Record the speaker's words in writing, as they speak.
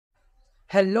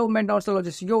Hello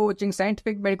Mentalologists, you're watching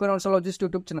Scientific Medical Mentalologist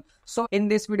YouTube channel. So in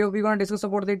this video, we're going to discuss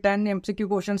about the 10 MCQ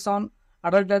questions on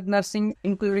adult health nursing,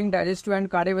 including digestive and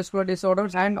cardiovascular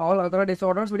disorders and all other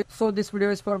disorders. So this video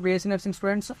is for BSc nursing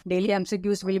students. Daily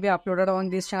MCQs will be uploaded on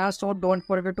this channel, so don't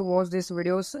forget to watch these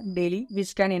videos daily,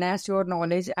 which can enhance your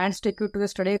knowledge and stick you to the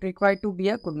study required to be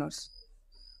a good nurse.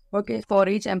 Okay, for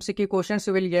each MCQ questions,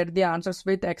 you will get the answers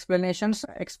with explanations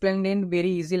explained in very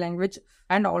easy language,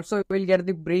 and also you will get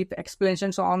the brief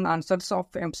explanations on answers of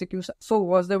MCQs. So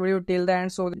watch the video till the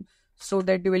end so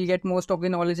that you will get most of the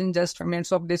knowledge in just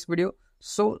minutes of this video.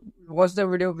 So watch the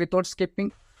video without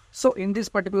skipping. So in this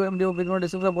particular video, we're going to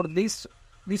discuss about these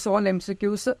all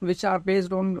MCQs which are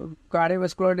based on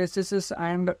cardiovascular diseases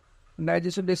and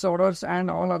digestive disorders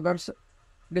and all other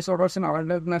disorders in adult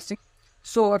health nursing.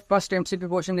 So our first MCQ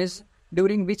question is,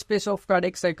 during which phase of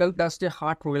cardiac cycle does the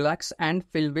heart relax and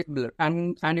fill with blood?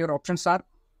 And your options are,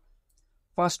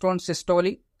 first one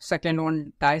systole, second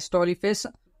one diastole phase,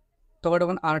 third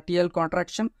one arterial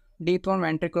contraction, eighth one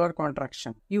ventricular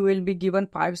contraction. You will be given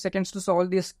 5 seconds to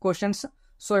solve these questions.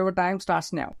 So your time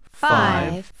starts now.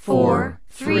 5, 4,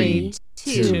 3,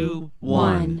 2,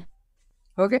 1.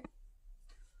 Okay.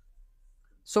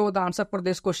 So the answer for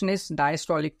this question is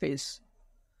diastolic phase.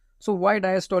 So why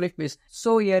diastolic phase?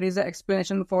 So here is the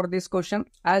explanation for this question.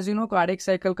 As you know, cardiac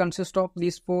cycle consists of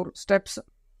these 4 steps.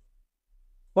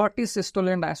 What is systole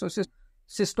and diastole?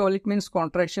 Systolic means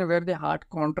contraction, where the heart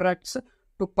contracts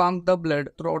to pump the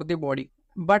blood throughout the body.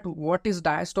 But what is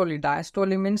diastole?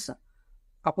 Diastole means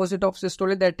opposite of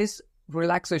systole, that is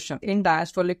relaxation. In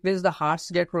diastolic phase, the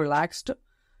hearts get relaxed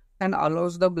and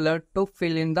allows the blood to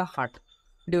fill in the heart.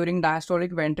 During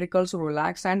diastolic, ventricles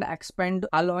relax and expand,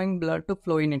 allowing blood to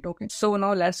flow in it. Okay. So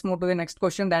now let's move to the next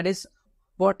question. That is,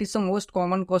 what is the most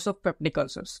common cause of peptic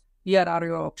ulcers? Here are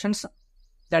your options.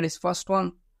 That is, first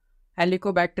one,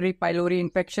 Helicobacter pylori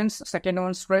infections. Second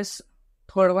one, stress.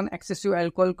 Third one, excessive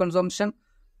alcohol consumption.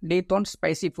 Eighth one,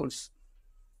 spicy foods.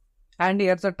 And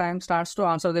here the time starts to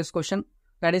answer this question.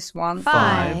 That is 1,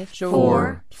 5, 2,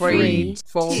 4, 3,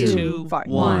 4, 2, 5.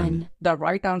 1. The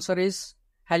right answer is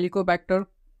Helicobacter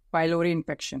pylori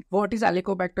infection. What is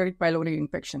Helicobacter pylori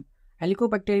infection?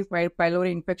 Helicobacter pylori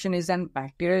infection is an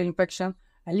bacterial infection.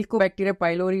 Helicobacter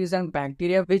pylori is a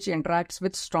bacteria which interacts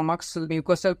with stomach's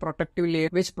mucosal protective layer,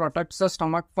 which protects the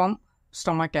stomach from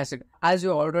stomach acid. As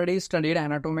you already studied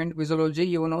anatomy and physiology,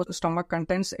 you know stomach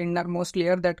contains innermost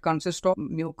layer that consists of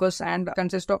mucus and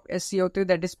consists of SCO3,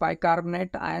 that is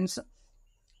bicarbonate ions,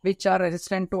 which are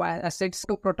resistant to acids.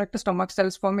 To protect the stomach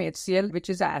cells from HCl, which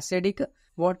is acidic,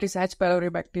 what is H.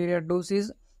 pylori bacteria does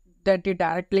is that it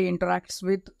directly interacts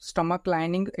with stomach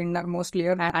lining innermost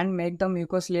layer and make the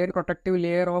mucous layer, protective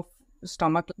layer of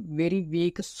stomach, very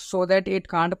weak, so that it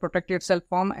can't protect itself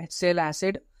from HCl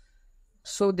acid.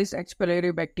 So this H.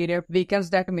 pylori bacteria weakens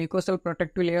that mucosal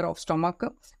protective layer of stomach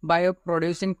by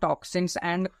producing toxins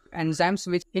and enzymes,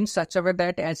 which in such a way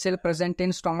that HCl present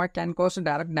in stomach can cause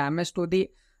direct damage to the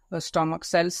stomach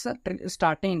cells,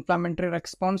 starting inflammatory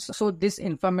response. So this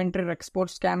inflammatory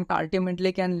response can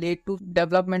ultimately lead to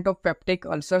development of peptic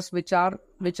ulcers, which are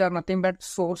nothing but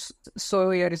sores.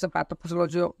 So here is a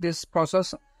pathophysiology of this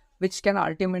process, which can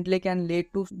ultimately lead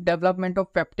to development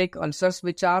of peptic ulcers,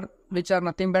 which are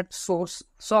nothing but sores.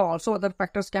 So also other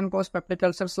factors can cause peptic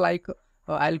ulcers, like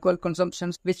alcohol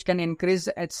consumption, which can increase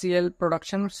HCl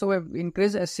production. So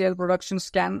increased HCl productions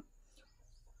can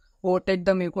overtake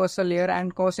the mucosal layer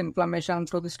and cause inflammation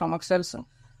through the stomach cells,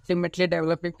 ultimately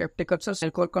developing peptic ulcers.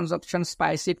 Alcohol consumption,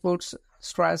 spicy foods,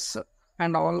 stress,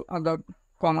 and all other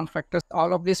common factors.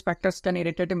 All of these factors can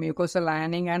irritate the mucosal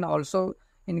lining and also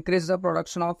increase the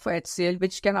production of HCl,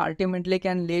 which can ultimately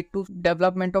lead to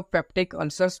development of peptic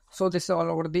ulcers. So this is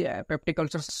all over the peptic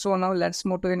ulcers. So now let's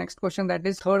move to the next question. That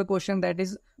is third question. That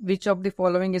is, which of the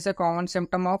following is a common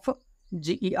symptom of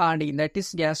GERD, that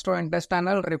is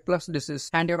gastrointestinal reflux disease?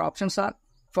 And your options are,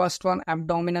 first one,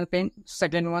 abdominal pain,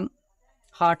 second one,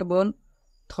 heartburn,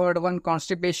 third one,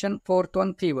 constipation, fourth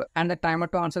one, fever. And the timer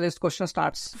to answer this question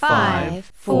starts.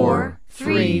 5, 4,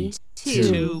 3,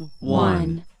 2,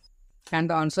 1. And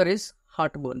the answer is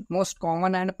heartburn. Most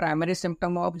common and primary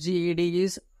symptom of GED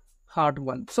is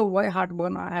heartburn. So why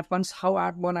heartburn happens? How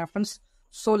heartburn happens?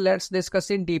 So let's discuss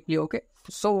it deeply. Okay.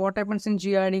 So what happens in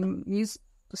GERD is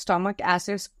stomach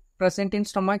acids present in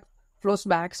stomach flows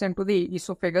back into the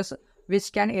esophagus,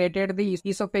 which can irritate the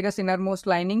esophagus innermost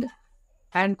lining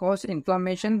and cause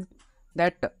inflammation.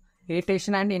 That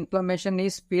irritation and inflammation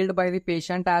is felt by the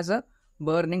patient as a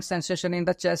burning sensation in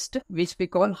the chest, which we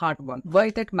call heartburn.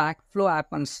 Why that backflow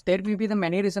happens? There may be the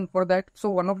many reasons for that. So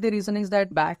one of the reasons is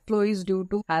that backflow is due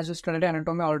to, as you studied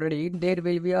anatomy already, there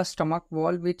will be a stomach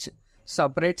wall which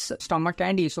separates stomach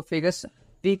and esophagus.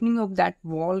 Weakening of that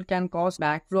wall can cause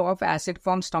backflow of acid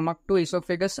from stomach to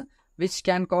esophagus, which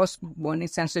can cause burning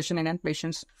sensation in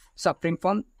patients suffering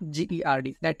from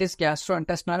GERD, that is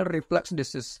gastrointestinal reflux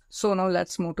disease. So now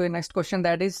let's move to the next question,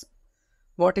 that is,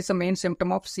 what is the main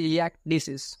symptom of celiac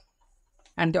disease?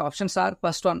 And the options are: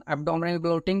 first one, abdominal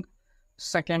bloating;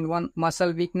 second one,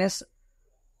 muscle weakness;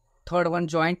 third one,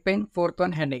 joint pain; fourth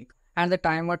one, headache. And the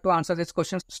timer to answer this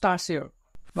question starts here.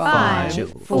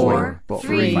 5, 4,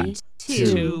 3,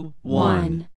 2,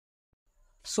 1.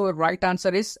 So right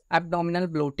answer is abdominal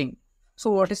bloating.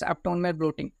 So what is abdominal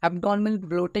bloating? Abdominal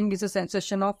bloating is a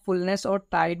sensation of fullness or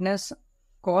tiredness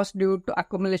caused due to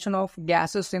accumulation of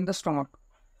gases in the stomach,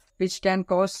 which can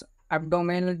cause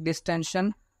abdominal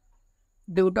distension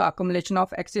due to accumulation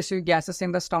of excessive gases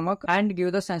in the stomach and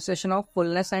give the sensation of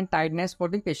fullness and tiredness for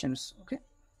the patients. Okay.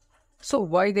 So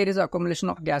why there is accumulation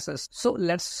of gases? So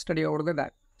let's study over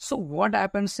that. So what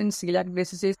happens in celiac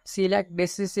disease is, celiac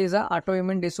disease is an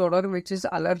autoimmune disorder which is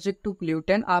allergic to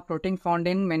gluten or protein found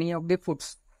in many of the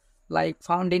foods, like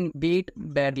found in wheat,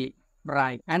 barley,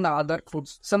 rye and other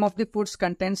foods. Some of the foods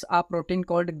contains a protein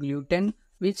called gluten,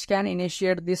 which can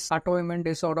initiate this autoimmune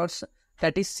disorders,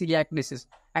 that is celiac disease.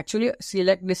 Actually,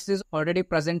 celiac disease is already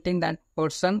present in that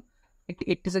person.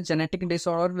 It is a genetic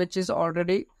disorder which is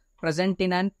already present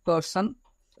in a person.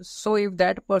 So if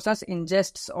that person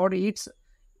ingests or eats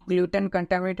gluten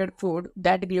contaminated food,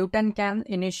 that gluten can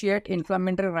initiate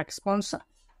inflammatory response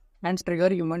and trigger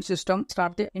immune system,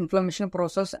 start the inflammation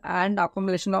process and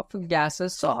accumulation of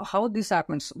gases. So how this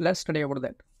happens? Let's study about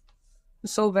that.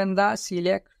 So when the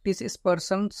celiac disease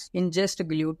persons ingest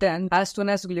gluten, as soon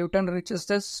as gluten reaches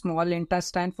the small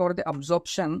intestine for the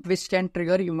absorption, which can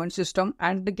trigger immune system,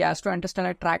 and the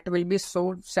gastrointestinal tract will be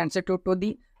so sensitive to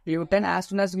the gluten. As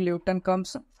soon as gluten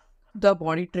comes, the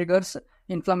body triggers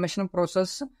inflammation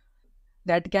process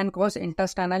that can cause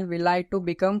intestinal villi to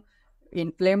become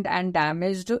inflamed and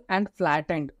damaged and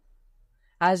flattened.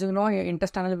 As you know,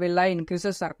 intestinal villi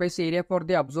increases surface area for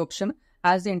the absorption.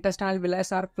 As the intestinal villi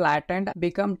are flattened,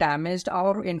 become damaged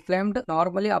or inflamed,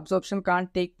 normally absorption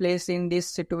can't take place in this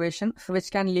situation,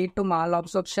 which can lead to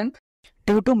malabsorption.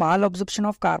 Due to malabsorption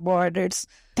of carbohydrates,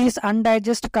 these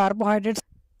undigested carbohydrates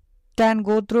can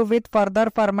go through with further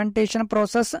fermentation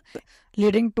process,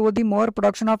 leading to the more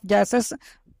production of gases,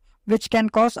 which can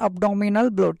cause abdominal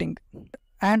bloating.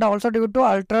 And also due to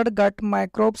altered gut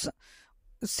microbes,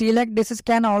 celiac disease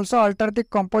can also alter the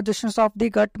compositions of the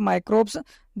gut microbes,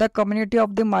 the community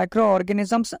of the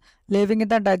microorganisms living in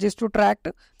the digestive tract.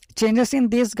 Changes in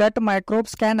these gut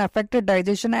microbes can affect the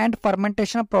digestion and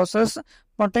fermentation process,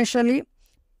 potentially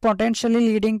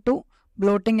leading to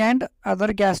bloating and other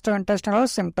gastrointestinal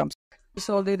symptoms.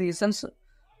 So the reasons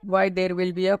why there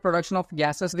will be a production of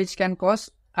gases which can cause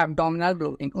abdominal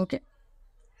bloating. Okay.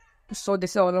 So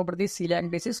this is all about the celiac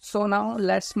disease. So now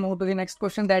let's move to the next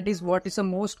question, that is, what is the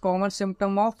most common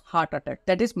symptom of heart attack?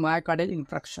 That is myocardial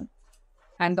infarction.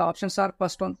 And the options are: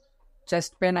 first one,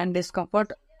 chest pain and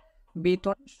discomfort; B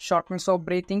one, shortness of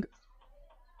breathing;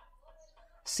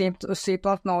 C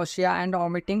one, nausea and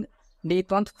vomiting; D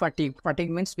one, fatigue.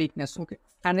 Fatigue means weakness. Okay.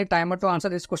 And the timer to answer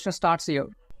this question starts here.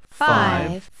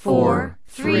 5, 4,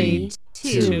 3,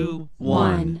 2,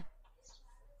 1.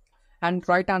 And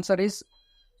right answer is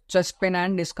chest pain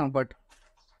and discomfort.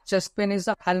 Chest pain is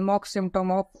a hallmark symptom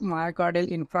of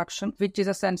myocardial infarction, which is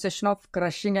a sensation of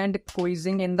crushing and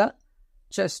squeezing in the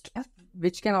chest,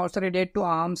 which can also relate to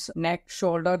arms, neck,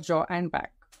 shoulder, jaw and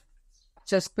back.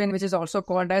 Chest pain, which is also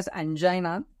called as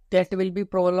angina, that will be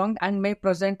prolonged and may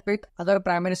present with other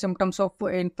primary symptoms of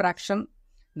infarction,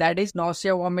 that is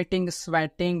nausea, vomiting,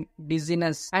 sweating,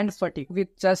 dizziness and fatigue.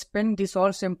 With chest pain, these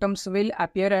all symptoms will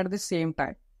appear at the same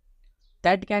time.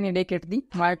 That can indicate the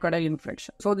myocardial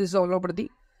infarction. So this is all about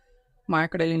the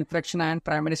myocardial infarction and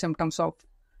primary symptoms of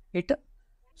it.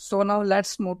 So now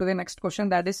let's move to the next question,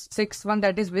 that is sixth one,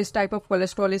 that is, which type of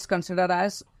cholesterol is considered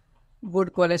as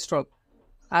good cholesterol,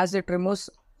 as it removes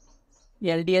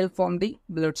LDL from the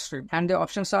bloodstream. And the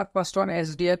options are: first one,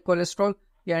 SDL cholesterol;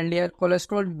 LDL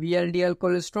cholesterol; VLDL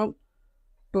cholesterol;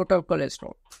 total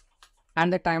cholesterol.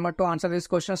 And the timer to answer this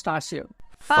question starts here.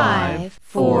 5,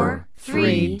 4,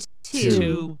 3,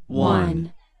 2,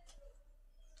 1.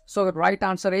 So the right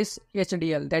answer is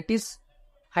HDL, that is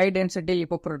high density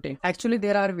lipoprotein. Actually,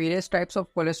 there are various types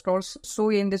of cholesterols.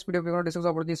 So in this video, we are going to discuss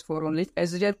about these four only.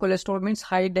 HDL cholesterol means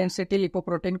high density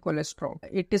lipoprotein cholesterol.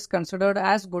 It is considered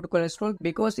as good cholesterol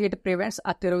because it prevents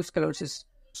atherosclerosis.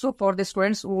 So for the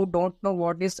students who don't know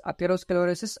what is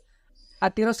atherosclerosis,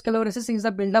 atherosclerosis is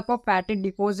the buildup of fatty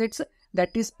deposits,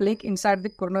 that is plaque, inside the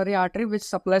coronary artery, which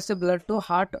supplies the blood to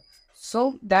heart.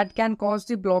 So that can cause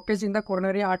the blockage in the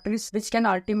coronary arteries, which can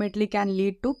ultimately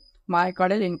lead to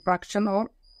myocardial infarction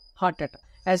or heart attack.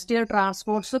 HDL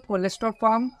transports the cholesterol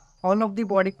from all of the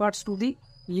body parts to the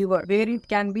liver, where it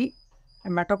can be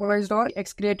metabolized or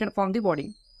excreted from the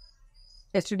body.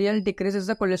 HDL decreases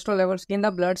the cholesterol levels in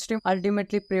the bloodstream,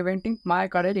 ultimately preventing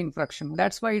myocardial infarction.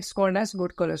 That's why it's called as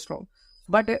good cholesterol.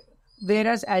 But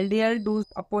whereas LDL does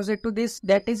opposite to this,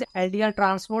 that is LDL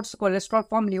transports cholesterol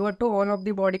from liver to all of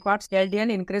the body parts.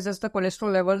 LDL increases the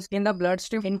cholesterol levels in the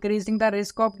bloodstream, increasing the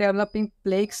risk of developing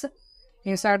plaques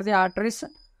inside the arteries,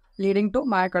 leading to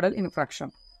myocardial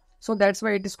infarction. So that's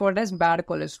why it is called as bad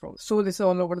cholesterol. So this is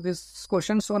all over this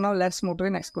question. So now let's move to the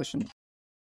next question.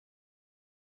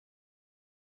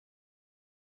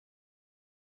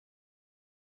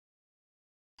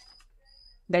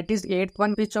 That is 8th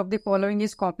one. Which of the following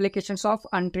is complications of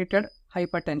untreated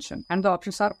hypertension? And the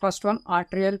options are: first one,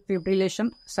 atrial fibrillation;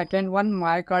 second one,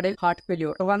 myocardial heart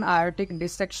failure; third one, aortic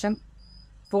dissection;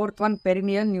 fourth one,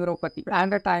 perineal neuropathy.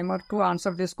 And the timer to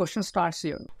answer this question starts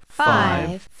here.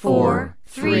 5, 4,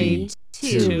 3,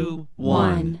 2,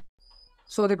 1.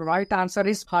 So the right answer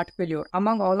is heart failure.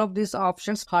 Among all of these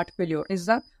options, heart failure is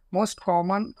the most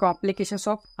common complications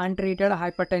of untreated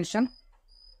hypertension.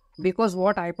 Because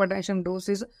what hypertension does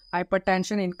is,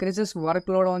 hypertension increases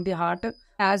workload on the heart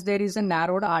as there is a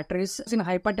narrowed arteries. In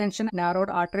hypertension, narrowed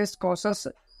arteries causes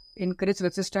increased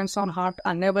resistance on heart,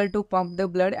 unable to pump the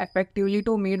blood effectively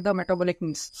to meet the metabolic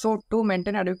needs. So to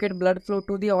maintain adequate blood flow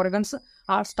to the organs,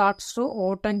 heart starts to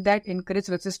overcome that increased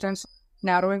resistance,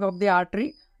 narrowing of the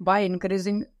artery. By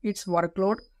increasing its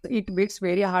workload, it beats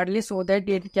very hardly so that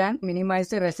it can minimize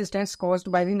the resistance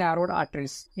caused by the narrowed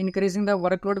arteries, increasing the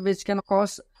workload, which can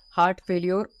cause heart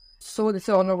failure. So this is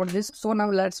all about this. So now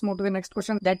let's move to the next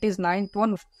question. That is 9th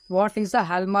one. What is the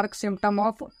hallmark symptom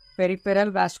of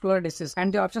peripheral vascular disease?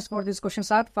 And the options for these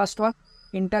questions are: first one,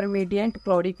 intermediate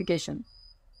claudication;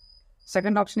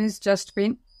 second option is chest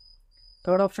pain;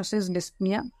 third option is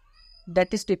dyspnea,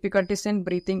 that is difficulties in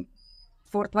breathing;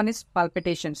 fourth one is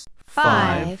palpitations.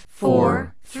 5,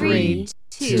 4, 3,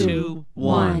 2,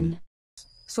 1.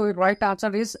 So the right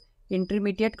answer is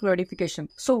intermediate claudication.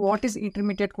 So what is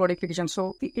intermediate claudication?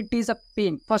 So it is a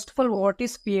pain. First of all, what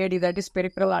is PAD? That is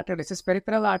peripheral artery disease.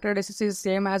 Peripheral artery disease is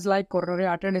same as like coronary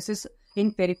artery disease.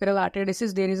 In peripheral artery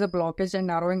disease, there is a blockage and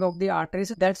narrowing of the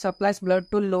arteries that supplies blood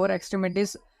to lower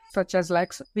extremities such as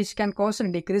legs, which can cause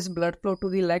decreased blood flow to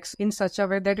the legs in such a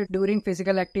way that during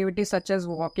physical activity such as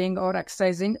walking or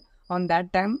exercising, on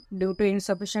that time, due to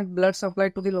insufficient blood supply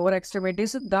to the lower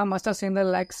extremities, the muscles in the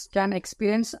legs can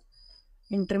experience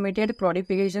intermediate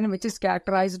claudication, which is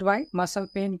characterized by muscle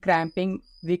pain, cramping,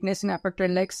 weakness in affected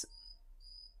legs,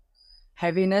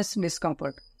 heaviness,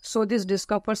 discomfort. So these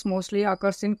discomforts mostly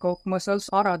occurs in calf muscles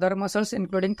or other muscles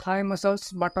including thigh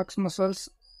muscles, buttocks muscles.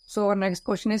 So our next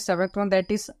question is 7th one,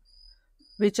 that is,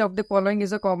 which of the following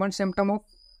is a common symptom of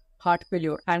heart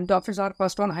failure? And the options are: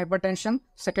 first one, hypertension;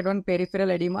 second one,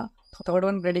 peripheral edema; third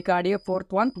one, bradycardia; fourth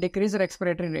one, decreased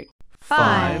respiratory rate.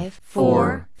 5,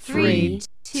 4, 3,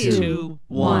 2,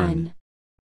 1.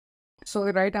 So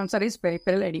the right answer is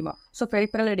peripheral edema. So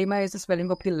peripheral edema is the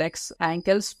swelling of the legs,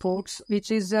 ankles, foot,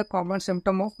 which is a common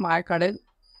symptom of myocardial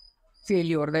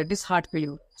failure, that is heart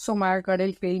failure. So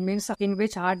myocardial failure means in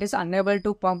which heart is unable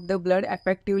to pump the blood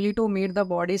effectively to meet the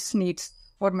body's needs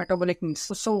or metabolic needs.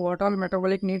 So what all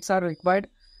metabolic needs are required?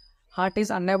 Heart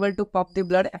is unable to pump the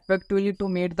blood effectively to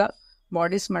meet the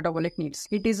body's metabolic needs.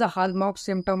 It is a hallmark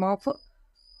symptom of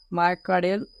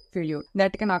myocardial failure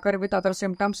that can occur with other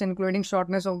symptoms including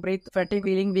shortness of breath, fatigue,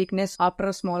 feeling weakness after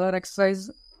a smaller exercise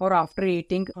or after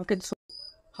eating. Okay, so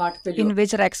heart failure, in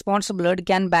which response blood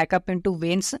can back up into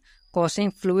veins,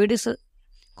 causing fluid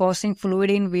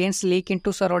in veins leak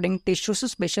into surrounding tissues,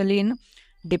 especially in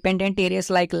dependent areas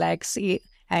like legs,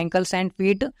 ankles and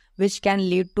feet, which can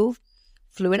lead to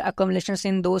fluid accumulations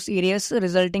in those areas,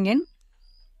 resulting in.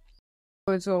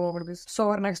 So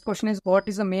our next question is: what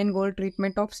is the main goal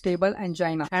treatment of stable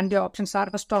angina? And the options are: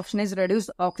 first option is reduce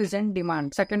oxygen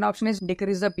demand; second option is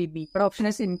decrease the BP; third option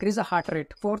is increase the heart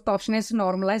rate; fourth option is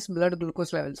normalize blood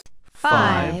glucose levels.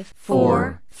 5,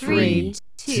 4, 3,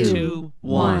 2,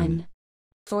 1.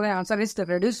 So the answer is to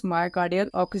reduce myocardial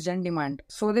oxygen demand.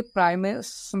 So the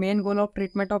main goal of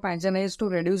treatment of angina is to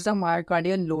reduce the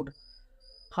myocardial load,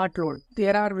 heart load.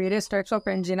 There are various types of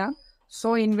angina,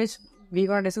 so in which we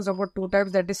gonna discuss about two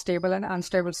types, that is stable and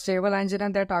unstable. Stable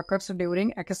angina that occurs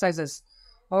during exercises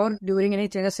or during any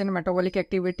changes in metabolic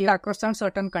activity occurs on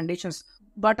certain conditions.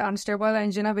 But unstable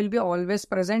angina will be always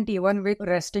present even with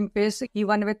resting pace,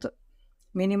 even with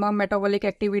minimum metabolic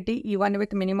activity, even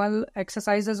with minimal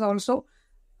exercises also.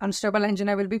 Unstable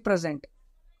angina will be present.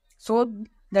 So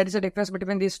that is the difference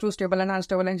between these two, stable and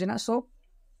unstable angina. So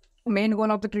main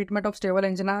goal of the treatment of stable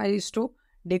angina is to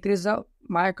decrease the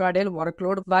myocardial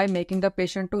workload by making the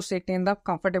patient to sit in the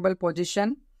comfortable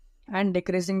position and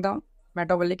decreasing the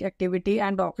metabolic activity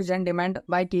and oxygen demand.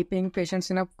 By keeping patients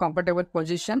in a comfortable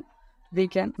position, we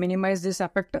can minimize this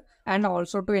effect. And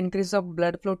also to increase the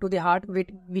blood flow to the heart,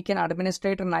 we can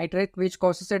administrate nitrate, which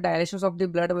causes a dilation of the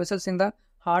blood vessels in the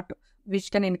heart,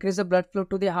 which can increase the blood flow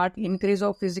to the heart. Increase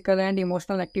of physical and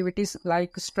emotional activities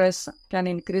like stress can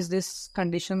increase this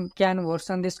condition, can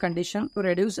worsen this condition. To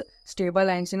reduce stable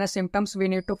angina symptoms, we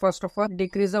need to first of all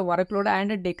decrease the workload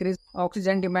and decrease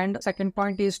oxygen demand. Second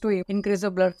point is to increase the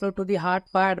blood flow to the heart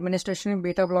by administration of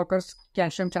beta blockers,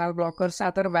 calcium channel blockers,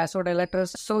 other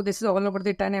vasodilators. So this is all about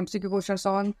the 10 MCQ questions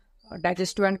on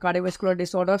digestive and cardiovascular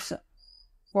disorders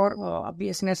for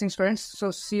BSc nursing students. So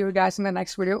see you guys in the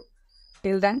next video.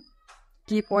 Till then,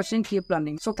 keep watching, keep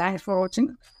learning. So thanks for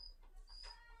watching.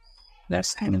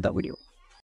 Let's end the video.